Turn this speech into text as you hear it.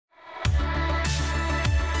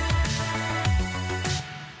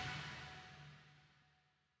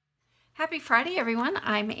Happy Friday, everyone.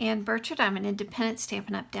 I'm Ann Birchard. I'm an independent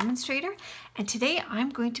Stampin' Up! Demonstrator, and today I'm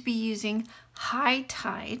going to be using High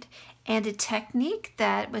Tide and a technique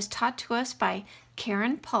that was taught to us by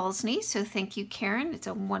Karen Paulsney. So thank you, Karen. It's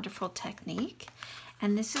a wonderful technique.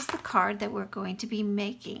 And this is the card that we're going to be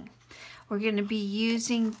making. We're going to be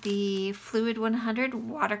using the Fluid 100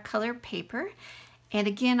 watercolor paper. And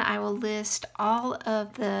again, I will list all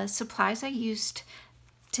of the supplies I used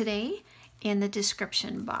today in the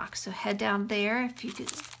description box. So head down there if you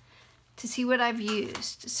to see what I've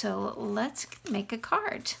used. So let's make a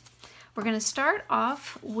card. We're going to start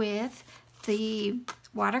off with the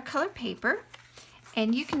watercolor paper,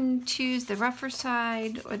 and you can choose the rougher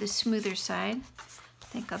side or the smoother side. I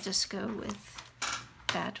think I'll just go with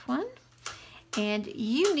that one. And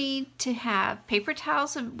you need to have paper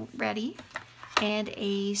towels ready and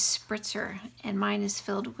a spritzer, and mine is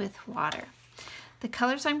filled with water. The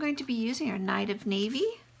colors I'm going to be using are Night of Navy,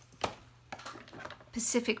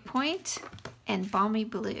 Pacific Point, and Balmy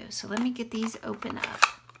Blue. So let me get these open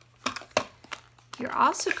up. You're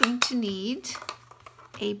also going to need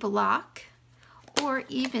a block or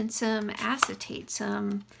even some acetate,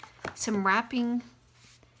 some wrapping,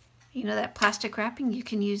 you know, that plastic wrapping, you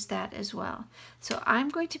can use that as well. So I'm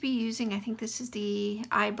going to be using, I think this is the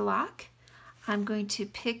eye block. I'm going to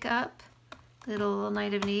pick up little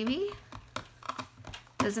Night of Navy.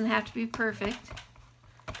 Doesn't have to be perfect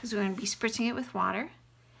because we're going to be spritzing it with water.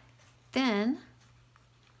 Then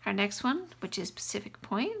our next one, which is Pacific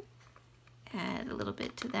Point, add a little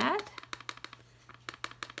bit to that.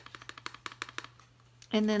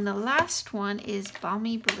 And then the last one is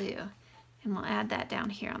Balmy Blue, and we'll add that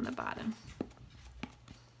down here on the bottom.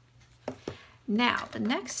 Now the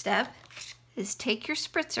next step is take your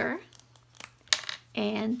spritzer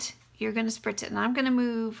and you're going to spritz it. And I'm going to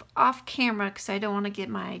move off camera because I don't want to get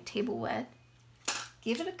my table wet.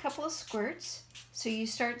 Give it a couple of squirts so you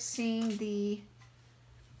start seeing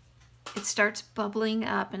it starts bubbling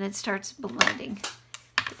up and it starts blending.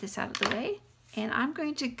 Get this out of the way. And I'm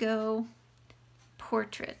going to go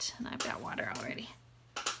portrait, and I've got water already.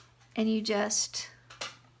 And you just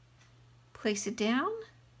place it down,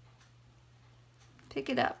 pick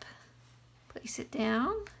it up, place it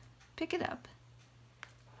down, pick it up.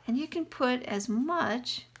 And you can put as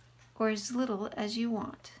much or as little as you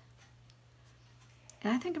want.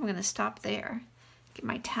 And I think I'm going to stop there. Get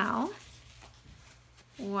my towel,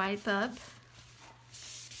 wipe up,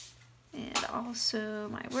 and also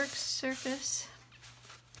my work surface.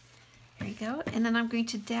 There you go. And then I'm going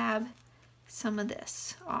to dab some of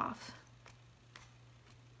this off.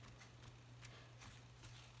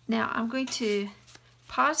 Now I'm going to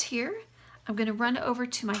pause here. I'm going to run over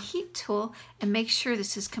to my heat tool and make sure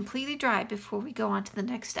this is completely dry before we go on to the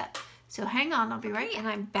next step. So hang on, I'll be right, and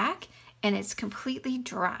I'm back and it's completely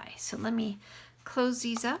dry. So let me close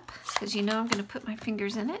these up because you know I'm going to put my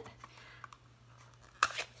fingers in it.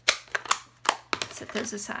 Set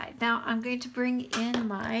those aside. Now I'm going to bring in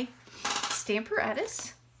my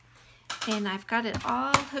Stamparatus, and I've got it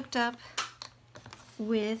all hooked up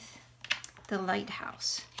with the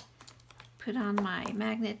lighthouse. Put on my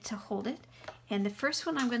magnet to hold it. And the first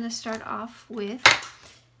one I'm going to start off with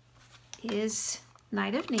is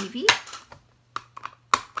Night of Navy.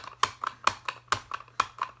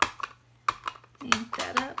 Ink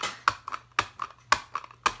that up.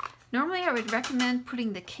 Normally I would recommend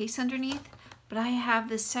putting the case underneath, but I have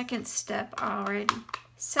the second step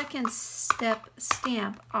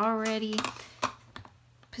stamp already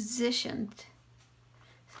positioned,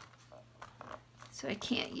 so I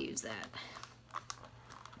can't use that.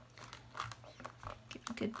 Give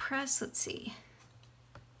a good press. Let's see,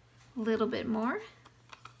 a little bit more.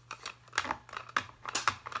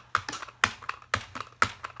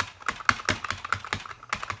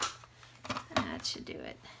 That should do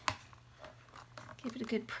it. Give it a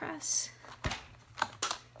good press.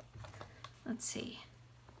 Let's see,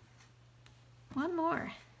 one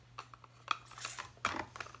more.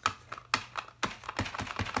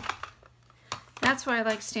 That's why I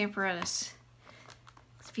like Stamparatus.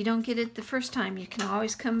 If you don't get it the first time, you can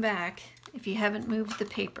always come back if you haven't moved the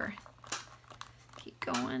paper. Keep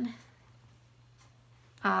going.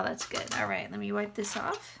 Ah, that's good. All right, let me wipe this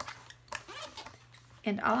off.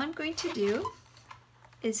 And all I'm going to do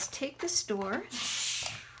is take the store,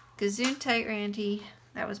 Gesundheit Randy,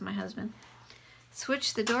 that was my husband,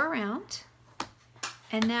 switch the door around,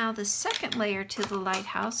 and now the second layer to the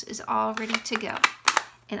lighthouse is all ready to go.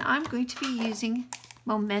 And I'm going to be using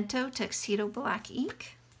Momento Tuxedo black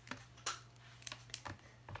ink.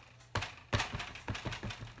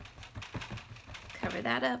 Cover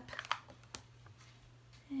that up.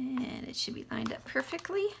 And it should be lined up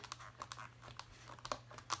perfectly.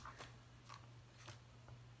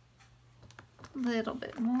 A little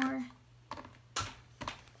bit more.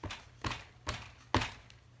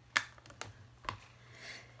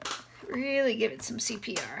 Really give it some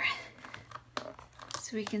CPR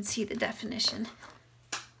so we can see the definition.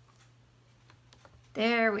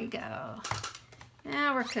 There we go.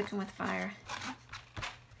 Now we're cooking with fire.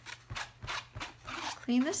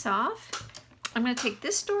 Clean this off. I'm going to take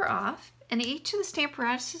this door off, and each of the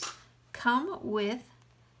Stamparatuses come with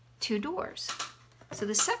 2 doors. So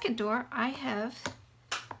the second door, I have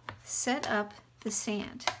set up the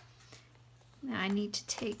sand. Now I need to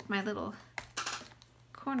take my little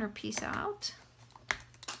corner piece out,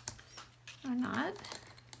 or not.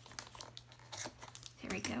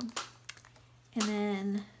 There we go. And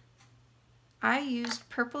then I used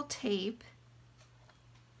purple tape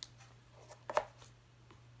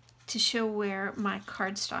to show where my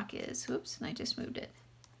cardstock is. Oops, and I just moved it.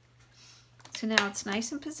 So now it's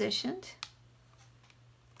nice and positioned.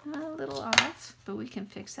 A little off, but we can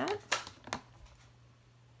fix that.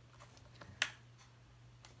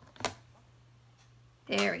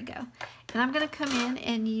 There we go. And I'm going to come in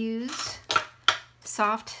and use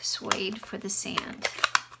soft suede for the sand.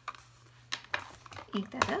 Ink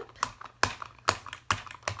that up.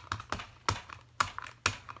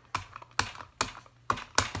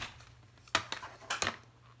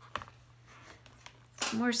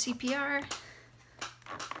 Some more CPR.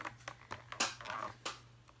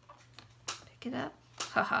 Pick it up.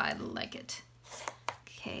 Haha, I like it.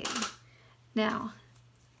 Okay. Now,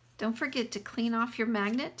 don't forget to clean off your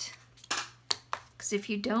magnet, because if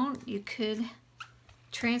you don't, you could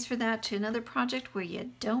transfer that to another project where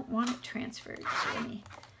you don't want it transferred. So let me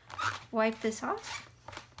wipe this off.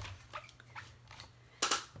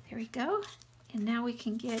 There we go. And now we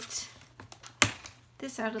can get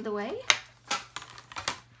this out of the way.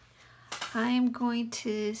 I am going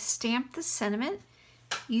to stamp the sentiment.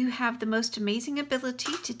 You have the most amazing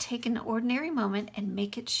ability to take an ordinary moment and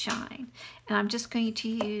make it shine. And I'm just going to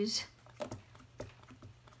use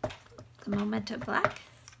the Momento black.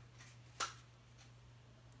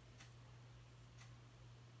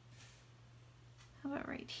 How about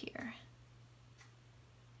right here?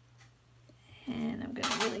 And I'm going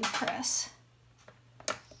to really press.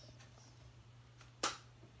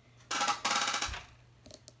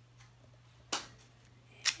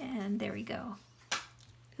 And there we go.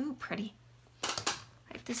 Ooh, pretty.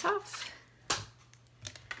 Wipe this off.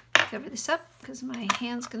 Cover this up because my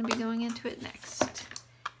hand's going to be going into it next.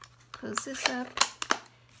 Close this up.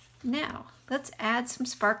 Now, let's add some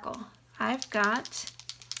sparkle. I've got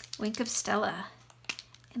Wink of Stella,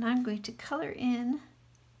 and I'm going to color in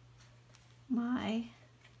my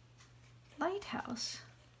lighthouse.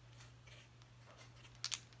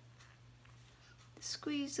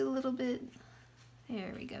 Squeeze a little bit.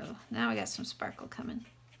 There we go. Now I got some sparkle coming.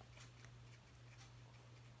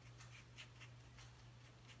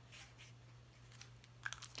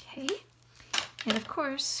 Okay, and of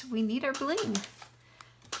course we need our bling.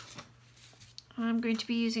 I'm going to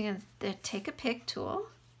be using the Take a Pick tool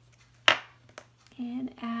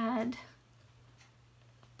and add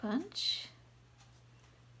a bunch.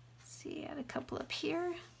 Let's see, add a couple up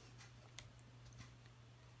here.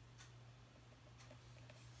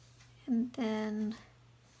 And then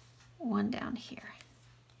one down here.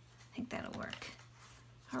 I think that'll work.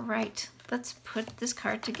 All right, let's put this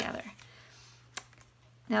card together.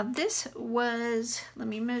 Now this was, let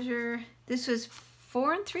me measure, this was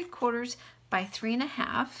 4 3/4 by 3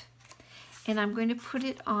 1/2. And I'm going to put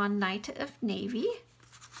it on Night of Navy.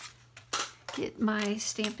 Get my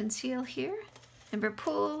Stampin Seal here. Remember,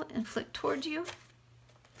 pull and flick towards you.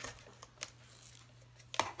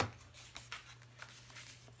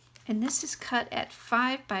 And this is cut at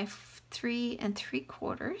 5 by 3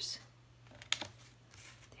 3/4.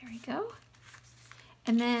 There we go.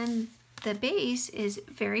 And then the base is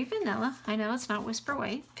very vanilla. I know it's not Whisper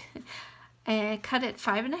White. And cut at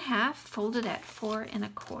 5 1/2, folded at 4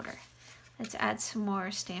 1/4. Let's add some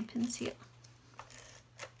more Stampin Seal.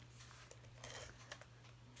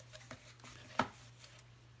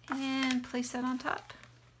 And place that on top.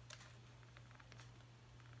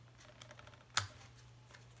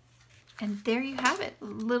 And there you have it,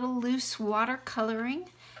 little loose watercoloring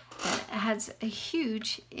that has a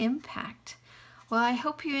huge impact. Well, I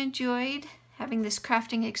hope you enjoyed having this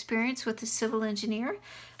crafting experience with a civil engineer.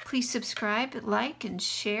 Please subscribe, like, and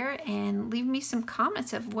share, and leave me some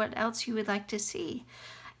comments of what else you would like to see.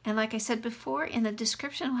 And like I said before, in the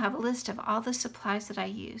description we'll have a list of all the supplies that I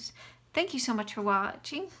use. Thank you so much for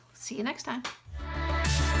watching. See you next time.